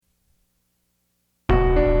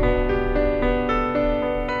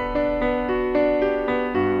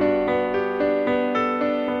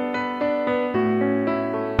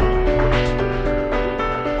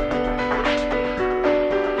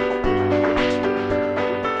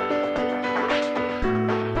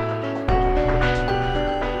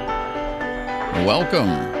Welcome.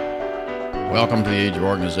 Welcome to the Age of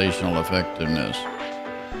Organizational Effectiveness.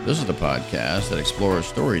 This is the podcast that explores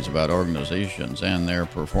stories about organizations and their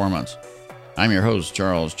performance. I'm your host,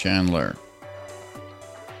 Charles Chandler.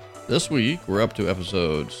 This week, we're up to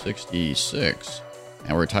episode 66,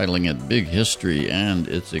 and we're titling it Big History and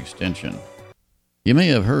Its Extension. You may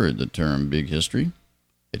have heard the term Big History.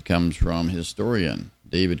 It comes from historian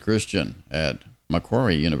David Christian at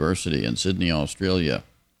Macquarie University in Sydney, Australia.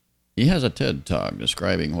 He has a TED Talk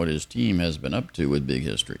describing what his team has been up to with Big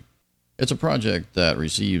History. It's a project that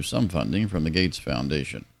receives some funding from the Gates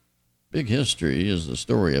Foundation. Big History is the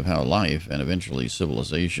story of how life and eventually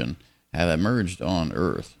civilization have emerged on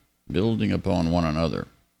Earth, building upon one another.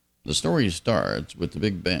 The story starts with the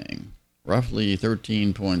Big Bang, roughly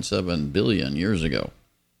 13.7 billion years ago.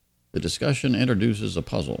 The discussion introduces a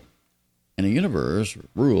puzzle. In a universe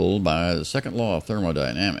ruled by the second law of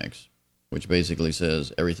thermodynamics, which basically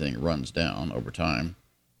says everything runs down over time,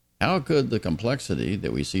 how could the complexity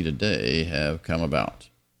that we see today have come about?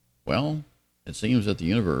 Well, it seems that the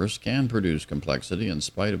universe can produce complexity in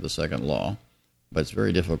spite of the second law, but it's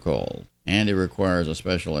very difficult, and it requires a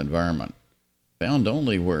special environment, found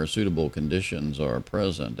only where suitable conditions are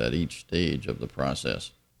present at each stage of the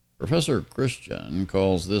process. Professor Christian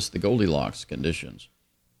calls this the Goldilocks conditions.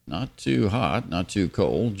 Not too hot, not too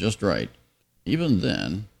cold, just right. Even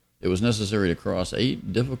then, it was necessary to cross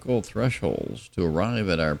 8 difficult thresholds to arrive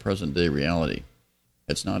at our present-day reality.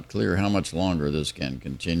 It's not clear how much longer this can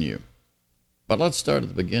continue. But let's start at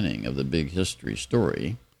the beginning of the Big History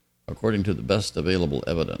story, according to the best available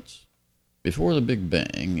evidence. Before the Big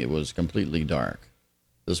Bang, it was completely dark.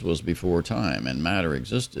 This was before time and matter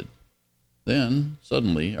existed. Then,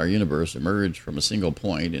 suddenly, our universe emerged from a single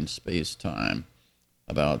point in space-time,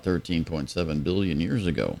 about 13.7 billion years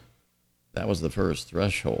ago. That was the first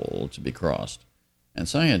threshold to be crossed, and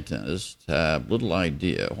scientists have little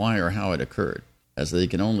idea why or how it occurred, as they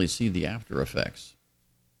can only see the after effects.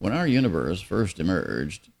 When our universe first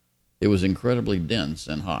emerged, it was incredibly dense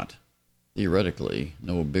and hot, theoretically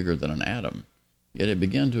no bigger than an atom, yet it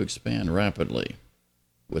began to expand rapidly.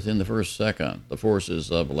 Within the first second, the forces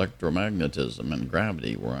of electromagnetism and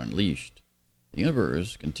gravity were unleashed. The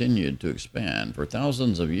universe continued to expand for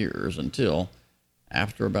thousands of years until,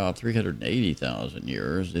 after about 380,000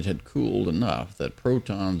 years, it had cooled enough that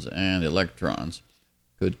protons and electrons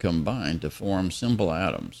could combine to form simple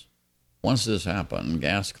atoms. Once this happened,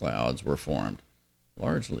 gas clouds were formed,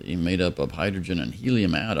 largely made up of hydrogen and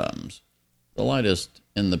helium atoms, the lightest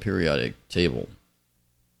in the periodic table.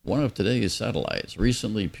 One of today's satellites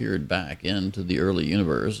recently peered back into the early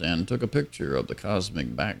universe and took a picture of the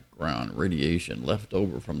cosmic background radiation left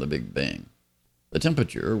over from the Big Bang. The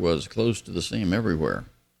temperature was close to the same everywhere,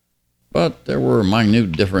 but there were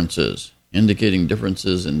minute differences, indicating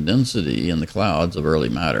differences in density in the clouds of early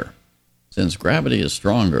matter. Since gravity is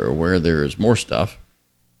stronger where there is more stuff,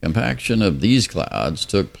 compaction of these clouds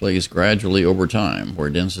took place gradually over time where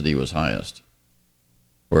density was highest.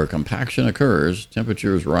 Where compaction occurs,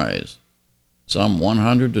 temperatures rise. Some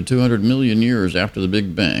 100 to 200 million years after the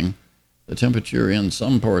Big Bang, the temperature in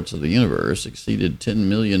some parts of the universe exceeded 10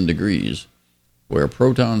 million degrees, where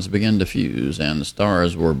protons began to fuse and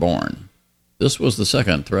stars were born. This was the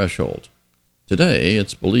second threshold. Today,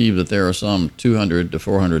 it's believed that there are some 200 to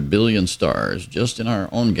 400 billion stars just in our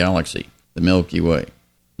own galaxy, the Milky Way,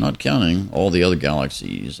 not counting all the other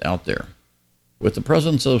galaxies out there. With the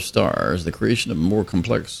presence of stars, the creation of more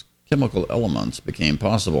complex chemical elements became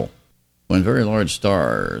possible. When very large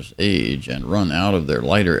stars age and run out of their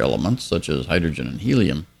lighter elements, such as hydrogen and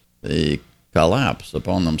helium, they collapse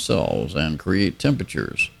upon themselves and create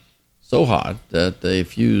temperatures so hot that they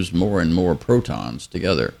fuse more and more protons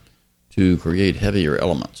together to create heavier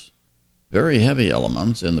elements. Very heavy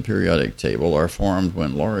elements in the periodic table are formed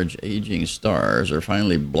when large aging stars are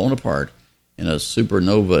finally blown apart in a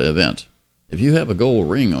supernova event. If you have a gold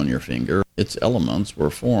ring on your finger, its elements were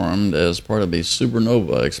formed as part of a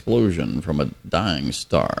supernova explosion from a dying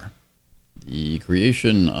star. The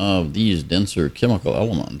creation of these denser chemical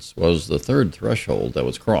elements was the third threshold that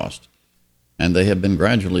was crossed, and they have been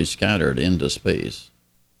gradually scattered into space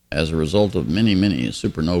as a result of many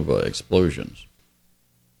supernova explosions.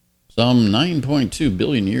 Some 9.2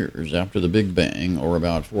 billion years after the Big Bang, or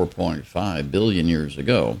about 4.5 billion years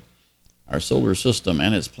ago, our solar system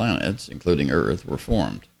and its planets, including Earth, were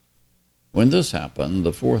formed. When this happened,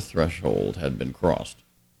 the fourth threshold had been crossed.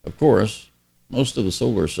 Of course, most of the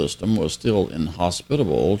solar system was still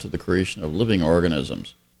inhospitable to the creation of living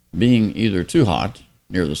organisms, being either too hot,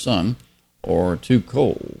 near the sun, or too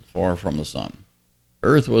cold, far from the sun.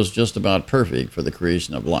 Earth was just about perfect for the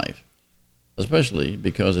creation of life. especially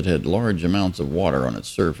because it had large amounts of water on its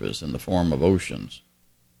surface in the form of oceans.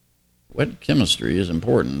 Wet chemistry is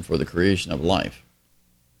important for the creation of life.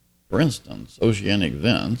 For instance, oceanic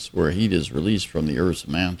vents, where heat is released from the Earth's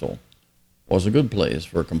mantle, was a good place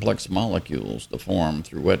for complex molecules to form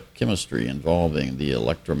through wet chemistry involving the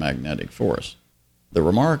electromagnetic force. The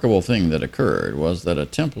remarkable thing that occurred was that a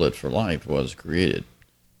template for life was created,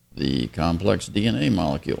 the complex DNA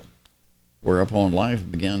molecule, whereupon life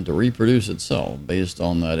began to reproduce itself based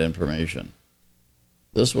on that information.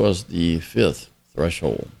 This was the fifth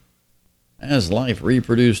threshold. As life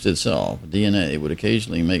reproduced itself, DNA would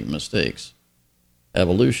occasionally make mistakes.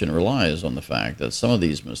 Evolution relies on the fact that some of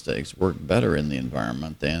these mistakes work better in the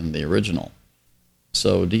environment than the original.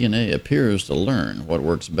 So DNA appears to learn what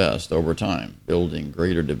works best over time, building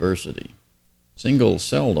greater diversity.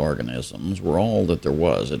 Single-celled organisms were all that there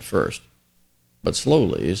was at first, but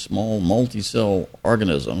slowly small multi-cell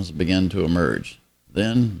organisms began to emerge,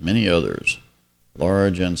 then many others,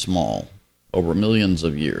 large and small, over millions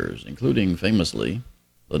of years, including famously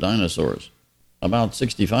the dinosaurs. About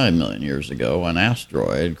 65 million years ago, an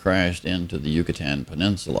asteroid crashed into the Yucatan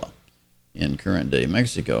Peninsula in current-day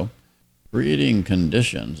Mexico, creating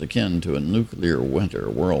conditions akin to a nuclear winter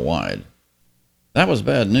worldwide. That was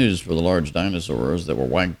bad news for the large dinosaurs that were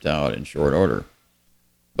wiped out in short order,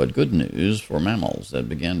 but good news for mammals that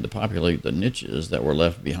began to populate the niches that were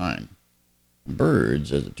left behind.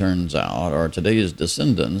 Birds, as it turns out, are today's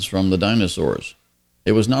descendants from the dinosaurs.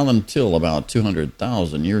 It was not until about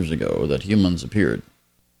 200,000 years ago that humans appeared.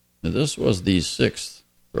 This was the sixth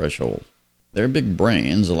threshold. Their big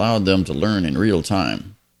brains allowed them to learn in real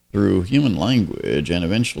time. Through human language and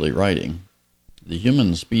eventually writing, the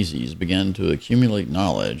human species began to accumulate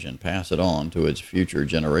knowledge and pass it on to its future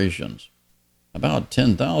generations. About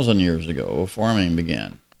 10,000 years ago, farming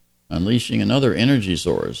began, unleashing another energy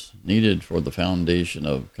source needed for the foundation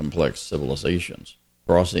of complex civilizations,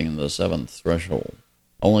 crossing the seventh threshold.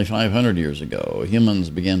 Only 500 years ago, humans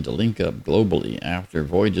began to link up globally after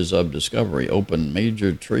voyages of discovery opened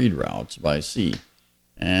major trade routes by sea,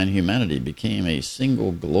 and humanity became a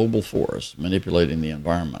single global force manipulating the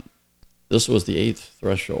environment. This was the eighth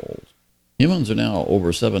threshold. Humans are now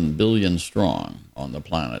over 7 billion strong on the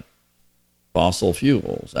planet. Fossil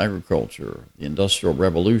fuels, agriculture, the Industrial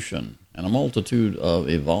Revolution, and a multitude of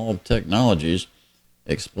evolved technologies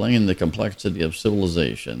explain the complexity of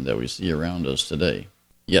civilization that we see around us today.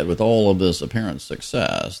 Yet with all of this apparent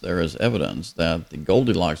success, there is evidence that the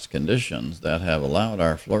Goldilocks conditions that have allowed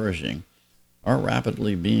our flourishing are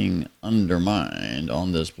rapidly being undermined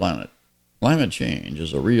on this planet. Climate change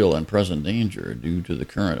is a real and present danger due to the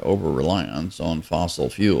current over-reliance on fossil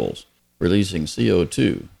fuels, releasing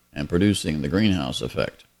CO2 and producing the greenhouse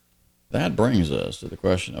effect. That brings us to the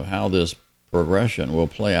question of how this progression will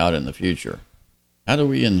play out in the future. How do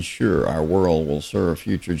we ensure our world will serve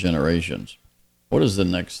future generations? What is the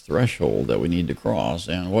next threshold that we need to cross,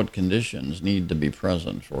 and what conditions need to be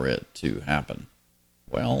present for it to happen?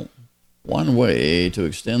 Well, one way to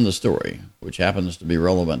extend the story, which happens to be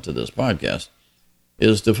relevant to this podcast,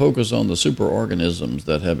 is to focus on the superorganisms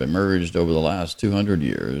that have emerged over the last 200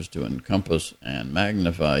 years to encompass and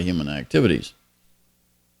magnify human activities.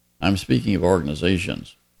 I'm speaking of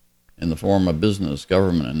organizations in the form of business,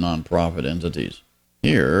 government, and nonprofit entities.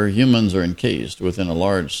 Here, humans are encased within a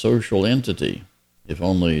large social entity, if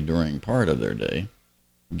only during part of their day,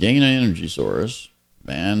 gain an energy source,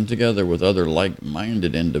 band together with other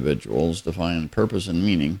like-minded individuals to find purpose and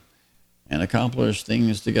meaning, and accomplish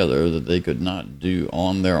things together that they could not do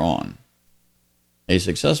on their own. A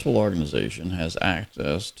successful organization has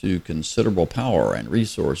access to considerable power and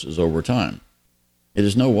resources over time. It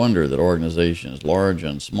is no wonder that organizations large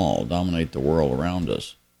and small dominate the world around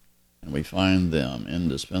us, and we find them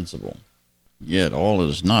indispensable. Yet all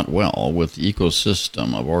is not well with the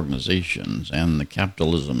ecosystem of organizations and the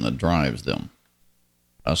capitalism that drives them.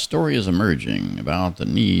 A story is emerging about the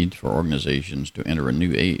need for organizations to enter a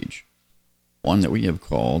new age, one that we have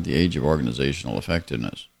called the Age of Organizational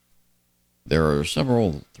Effectiveness. There are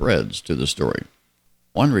several threads to the story.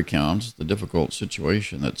 One recounts the difficult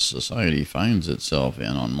situation that society finds itself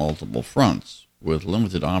in on multiple fronts, with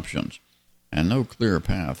limited options and no clear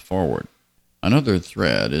path forward. Another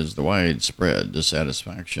thread is the widespread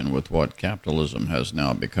dissatisfaction with what capitalism has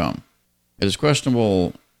now become. It is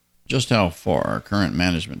questionable just how far current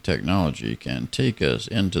management technology can take us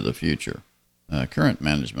into the future. Current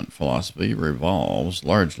management philosophy revolves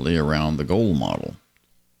largely around the goal model,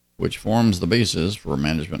 which forms the basis for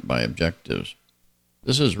management by objectives.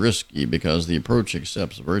 This is risky because the approach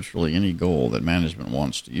accepts virtually any goal that management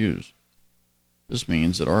wants to use. This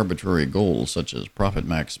means that arbitrary goals such as profit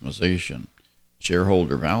maximization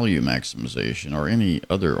shareholder value maximization, or any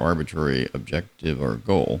other arbitrary objective or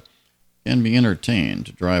goal can be entertained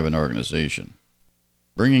to drive an organization.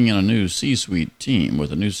 Bringing in a new C-suite team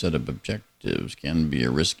with a new set of objectives can be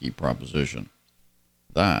a risky proposition.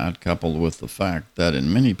 That, coupled with the fact that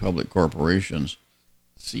in many public corporations,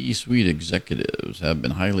 C-suite executives have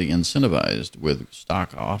been highly incentivized with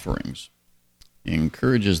stock offerings,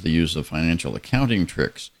 encourages the use of financial accounting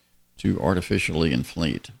tricks to artificially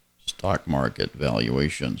inflate stock market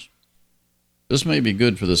valuations. This may be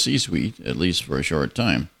good for the C-suite, at least for a short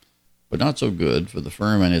time, but not so good for the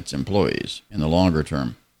firm and its employees in the longer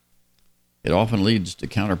term. It often leads to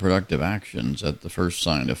counterproductive actions at the first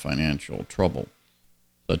sign of financial trouble,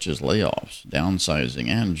 such as layoffs, downsizing,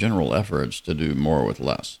 and general efforts to do more with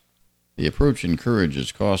less. The approach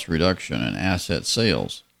encourages cost reduction and asset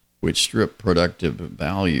sales, which strip productive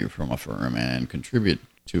value from a firm and contribute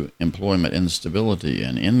to employment instability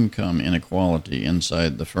and income inequality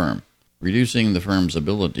inside the firm, reducing the firm's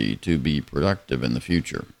ability to be productive in the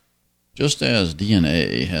future. Just as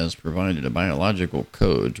DNA has provided a biological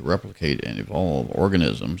code to replicate and evolve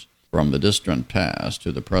organisms from the distant past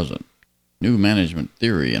to the present, new management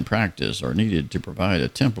theory and practice are needed to provide a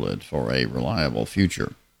template for a reliable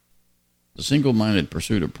future. The single-minded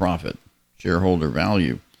pursuit of profit, shareholder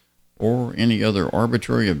value, or any other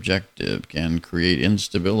arbitrary objective can create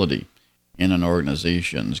instability in an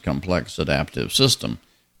organization's complex adaptive system,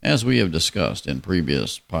 as we have discussed in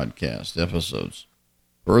previous podcast episodes.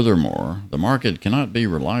 Furthermore, the market cannot be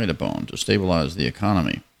relied upon to stabilize the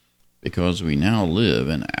economy because we now live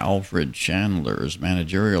in Alfred Chandler's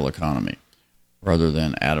managerial economy rather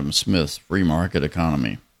than Adam Smith's free market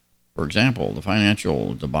economy. For example, the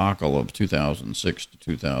financial debacle of 2006 to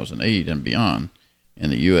 2008 and beyond in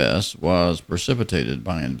the U.S. was precipitated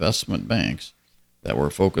by investment banks that were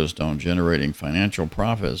focused on generating financial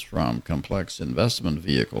profits from complex investment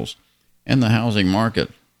vehicles and the housing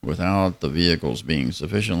market, without the vehicles being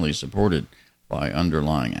sufficiently supported by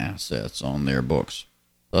underlying assets on their books,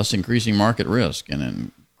 thus increasing market risk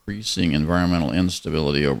and increasing environmental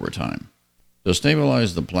instability over time. To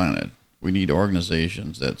stabilize the planet, we need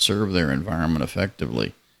organizations that serve their environment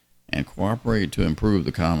effectively and cooperate to improve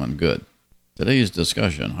the common good. Today's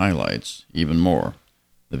discussion highlights, even more,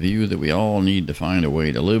 the view that we all need to find a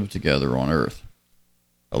way to live together on Earth,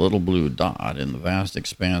 a little blue dot in the vast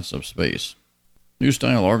expanse of space.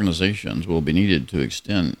 New-style organizations will be needed to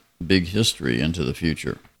extend big history into the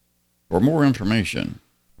future. For more information,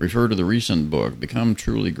 refer to the recent book, Become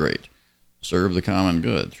Truly Great, Serve the Common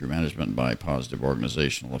Good Through Management by Positive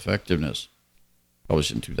Organizational Effectiveness,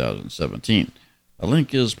 published in 2017. A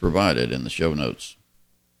link is provided in the show notes.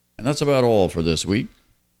 And that's about all for this week.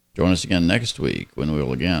 Join us again next week when we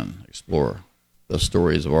will again explore the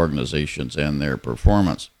stories of organizations and their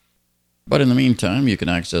performance. But in the meantime, you can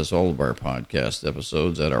access all of our podcast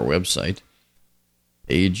episodes at our website,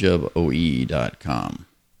 ageofoe.com.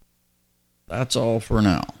 That's all for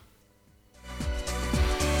now.